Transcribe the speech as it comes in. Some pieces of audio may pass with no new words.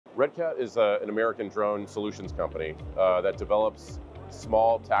Red Cat is an American drone solutions company that develops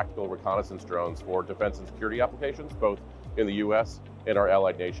small tactical reconnaissance drones for defense and security applications, both in the US and our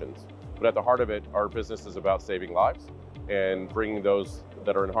allied nations. But at the heart of it, our business is about saving lives and bringing those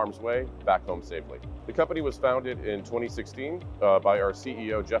that are in harm's way back home safely. The company was founded in 2016 by our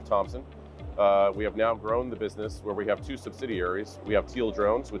CEO, Jeff Thompson. We have now grown the business where we have two subsidiaries. We have Teal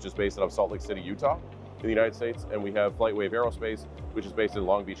Drones, which is based out of Salt Lake City, Utah, in the United States, and we have FlightWave Aerospace, which is based in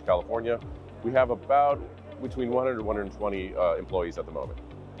Long Beach, California. We have about between 100 and 120 employees at the moment.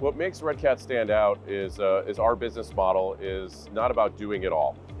 What makes Red Cat stand out is our business model is not about doing it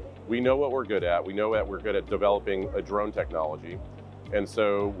all. We know what we're good at. We know that we're good at developing a drone technology. And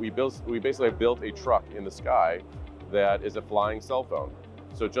so we basically have built a truck in the sky that is a flying cell phone.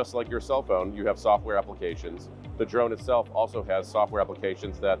 So just like your cell phone, you have software applications. The drone itself also has software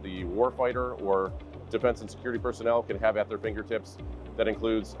applications that the warfighter or defense and security personnel can have at their fingertips. That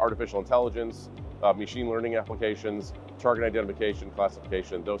includes artificial intelligence, machine learning applications, target identification,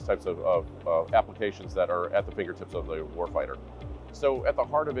 classification, those types of applications that are at the fingertips of the warfighter. So at the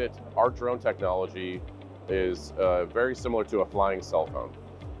heart of it, our drone technology is very similar to a flying cell phone.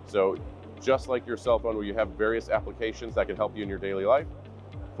 So just like your cell phone where you have various applications that can help you in your daily life,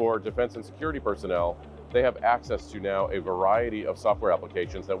 for defense and security personnel, they have access to now a variety of software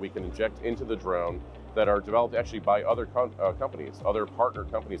applications that we can inject into the drone that are developed actually by other companies, other partner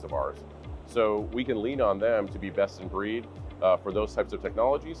companies of ours. So we can lean on them to be best in breed for those types of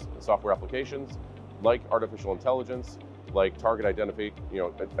technologies, software applications, like artificial intelligence, like target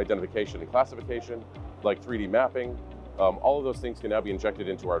identification and classification, like 3D mapping. All of those things can now be injected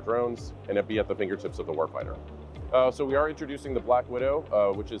into our drones and be at the fingertips of the warfighter. So we are introducing the Black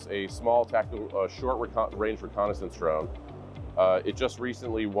Widow, which is a small tactical short-range reconnaissance drone. It just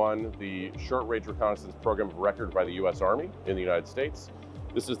recently won the short-range reconnaissance program of record by the US Army in the United States.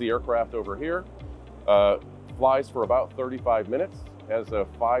 This is the aircraft over here. Flies for about 35 minutes, has a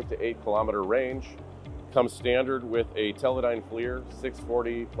 5 to 8 kilometer range, comes standard with a Teledyne FLIR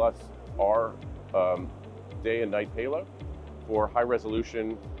 640 plus R day and night payload for high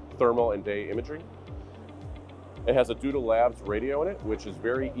resolution thermal and day imagery. It has a Doodle Labs radio in it, which is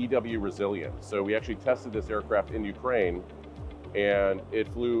very EW resilient. So we actually tested this aircraft in Ukraine, and it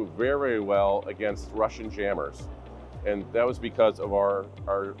flew very, very well against Russian jammers. And that was because of our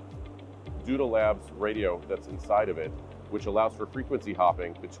Doodle Labs radio that's inside of it, which allows for frequency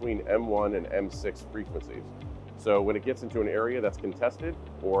hopping between M1 and M6 frequencies. So when it gets into an area that's contested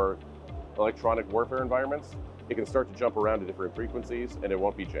or electronic warfare environments, it can start to jump around to different frequencies and it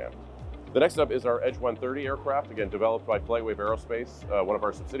won't be jammed. The next up is our Edge 130 aircraft, again developed by FlightWave Aerospace, one of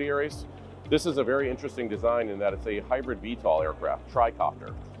our subsidiaries. This is a very interesting design in that it's a hybrid VTOL aircraft,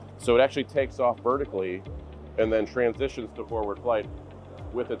 tricopter. So it actually takes off vertically and then transitions to forward flight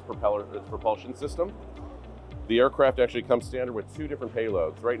with its propulsion system. The aircraft actually comes standard with two different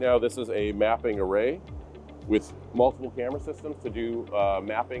payloads. Right now, this is a mapping array with multiple camera systems to do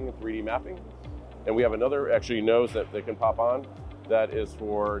mapping, 3D mapping. And we have another actually nose that they can pop on that is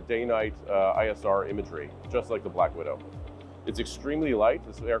for day-night ISR imagery, just like the Black Widow. It's extremely light.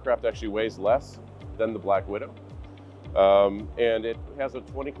 This aircraft actually weighs less than the Black Widow. And it has a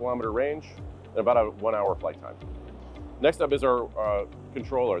 20-kilometer range and about a 1-hour flight time. Next up is our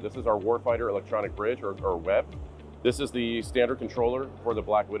controller. This is our Warfighter Electronic Bridge, or WEB. This is the standard controller for the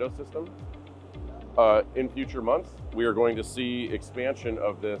Black Widow system. In future months, we are going to see expansion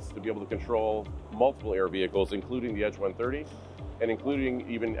of this to be able to control multiple air vehicles, including the Edge 130, and including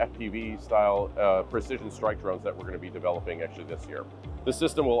even FPV-style precision strike drones that we're going to be developing actually this year. The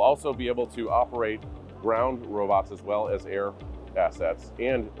system will also be able to operate ground robots as well as air assets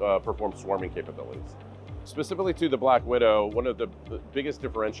and perform swarming capabilities. Specifically to the Black Widow, one of the biggest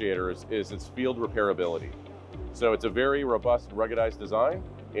differentiators is its field repairability. So it's a very robust, ruggedized design.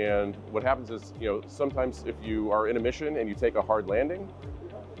 And what happens is, sometimes if you are in a mission and you take a hard landing,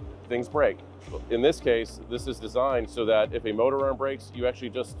 things break. In this case, this is designed so that if a motor arm breaks, you actually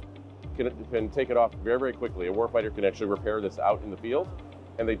just can take it off very, very quickly. A warfighter can actually repair this out in the field,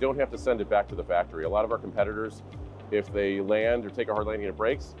 and they don't have to send it back to the factory. A lot of our competitors, if they land or take a hard landing and it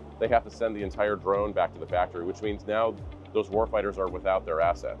breaks, they have to send the entire drone back to the factory, which means now those warfighters are without their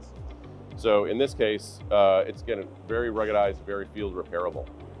assets. So in this case, it's again very ruggedized, very field repairable.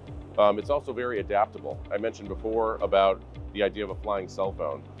 It's also very adaptable. I mentioned before about the idea of a flying cell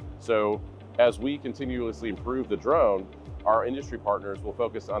phone. So as we continuously improve the drone, our industry partners will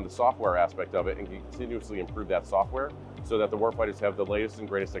focus on the software aspect of it and continuously improve that software so that the warfighters have the latest and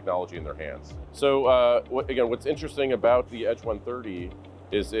greatest technology in their hands. So what's interesting about the Edge 130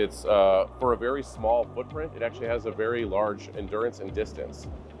 is it's for a very small footprint, it actually has a very large endurance and distance.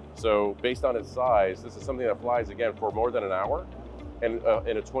 So based on its size, this is something that flies, again, for more than an hour and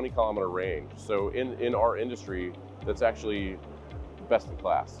in a 20-kilometer range. So in our industry, that's actually best in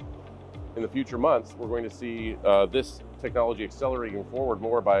class. In the future months, we're going to see this technology accelerating forward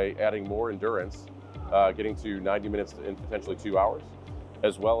more by adding more endurance, getting to 90 minutes in potentially 2 hours,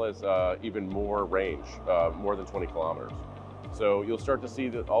 as well as even more range, more than 20 kilometers. So you'll start to see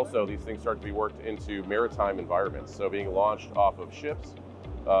that also these things start to be worked into maritime environments. So being launched off of ships,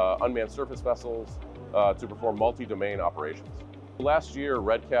 unmanned surface vessels, to perform multi-domain operations. Last year,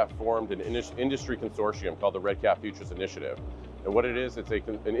 Red Cat formed an industry consortium called the Red Cat Futures Initiative. And what it is, it's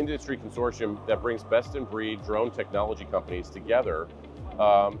an industry consortium that brings best-in-breed drone technology companies together,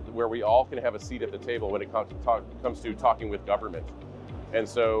 where we all can have a seat at the table when it comes to talking with government. And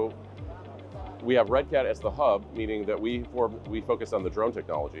so we have Red Cat as the hub, meaning that we focus on the drone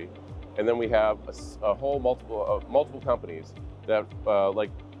technology, and then we have a whole multiple companies that, like,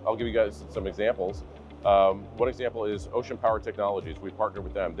 I'll give you guys some examples. One example is Ocean Power Technologies. We partnered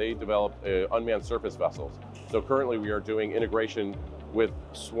with them. They develop unmanned surface vessels. So currently we are doing integration with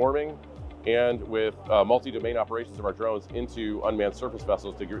swarming and with multi-domain operations of our drones into unmanned surface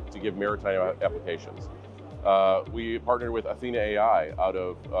vessels to give maritime applications. We partnered with Athena AI out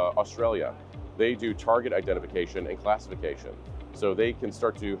of Australia. They do target identification and classification. So they can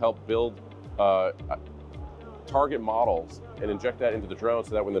start to help build target models and inject that into the drone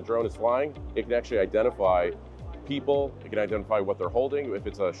so that when the drone is flying, it can actually identify people, it can identify what they're holding, if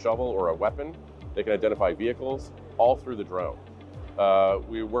it's a shovel or a weapon, they can identify vehicles, all through the drone.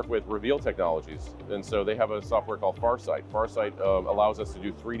 We work with Reveal Technologies, and so they have a software called Farsight. Farsight allows us to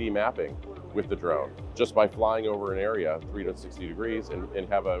do 3D mapping with the drone, just by flying over an area 360 degrees and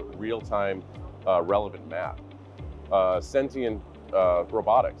have a real-time relevant map. Sentient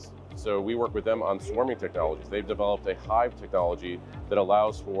Robotics. So we work with them on swarming technologies. They've developed a hive technology that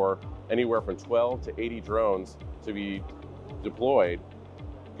allows for anywhere from 12 to 80 drones to be deployed,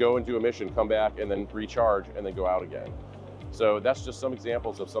 go and do a mission, come back, and then recharge, and then go out again. So that's just some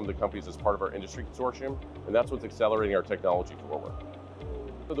examples of some of the companies as part of our industry consortium, and that's what's accelerating our technology forward.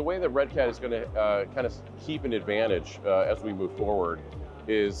 So the way that Red Cat is going to kind of keep an advantage as we move forward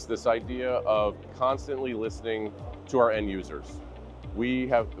is this idea of constantly listening to our end users. We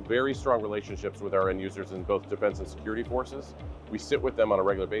have very strong relationships with our end users in both defense and security forces. We sit with them on a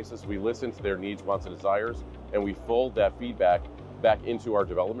regular basis. We listen to their needs, wants, and desires, and we fold that feedback back into our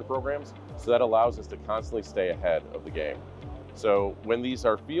development programs. So that allows us to constantly stay ahead of the game. So when these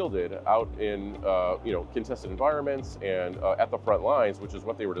are fielded out in contested environments and at the front lines, which is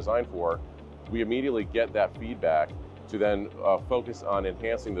what they were designed for, we immediately get that feedback to then focus on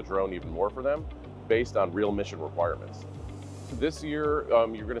enhancing the drone even more for them based on real mission requirements. This year,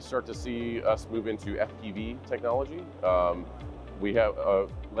 you're going to start to see us move into FPV technology. We have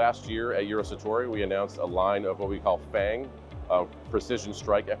last year at Eurosatori, we announced a line of what we call FANG, precision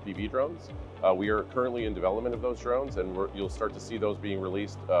strike FPV drones. We are currently in development of those drones, and you'll start to see those being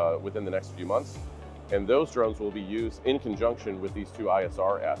released within the next few months. And those drones will be used in conjunction with these two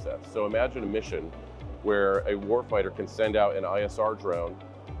ISR assets. So imagine a mission where a warfighter can send out an ISR drone,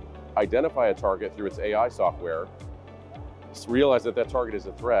 identify a target through its AI software, realize that that target is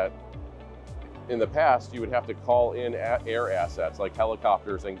a threat. In the past, you would have to call in air assets like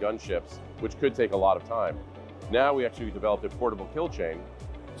helicopters and gunships, which could take a lot of time. Now we actually developed a portable kill chain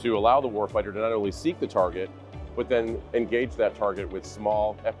to allow the warfighter to not only seek the target, but then engage that target with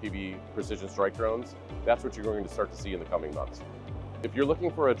small FPV precision strike drones. That's what you're going to start to see in the coming months. If you're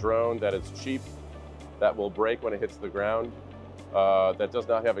looking for a drone that is cheap, that will break when it hits the ground, that does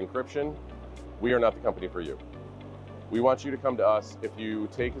not have encryption, we are not the company for you. We want you to come to us if you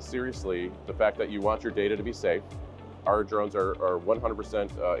take seriously the fact that you want your data to be safe. Our drones are 100%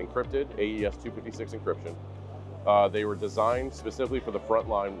 encrypted, AES 256 encryption. They were designed specifically for the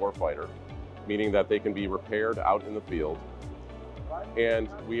frontline warfighter, meaning that they can be repaired out in the field. And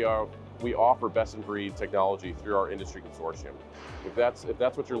we offer best-in-breed technology through our industry consortium. If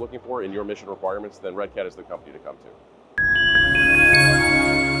that's what you're looking for in your mission requirements, then Red Cat is the company to come to.